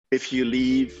if you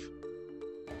leave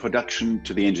production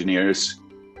to the engineers,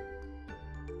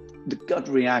 the gut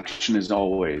reaction is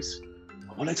always,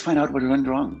 well, let's find out what went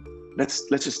wrong. Let's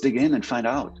just dig in and find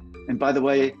out. And by the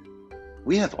way,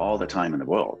 we have all the time in the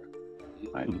world,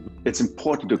 right? It's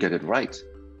important to get it right.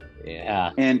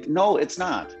 Yeah. And no, it's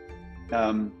not.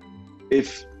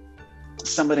 If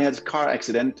somebody has a car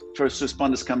accident, first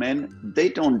responders come in, they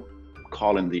don't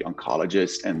call in the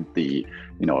oncologist and the,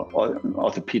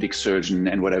 orthopedic surgeon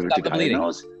and whatever Stop to kind of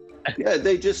knows. Yeah,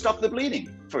 they just stop the bleeding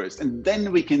first, and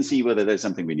then we can see whether there's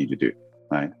something we need to do,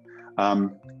 right?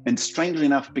 And strangely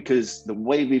enough, because the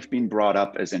way we've been brought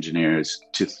up as engineers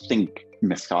to think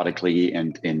methodically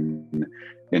and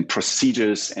in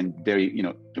procedures and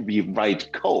we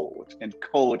write code, and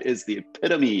code is the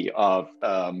epitome of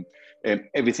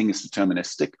everything is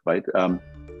deterministic, right?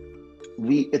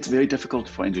 It's very difficult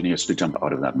for engineers to jump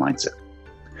out of that mindset.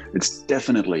 It's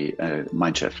definitely a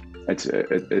mind shift. It's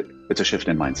a shift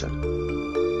in mindset.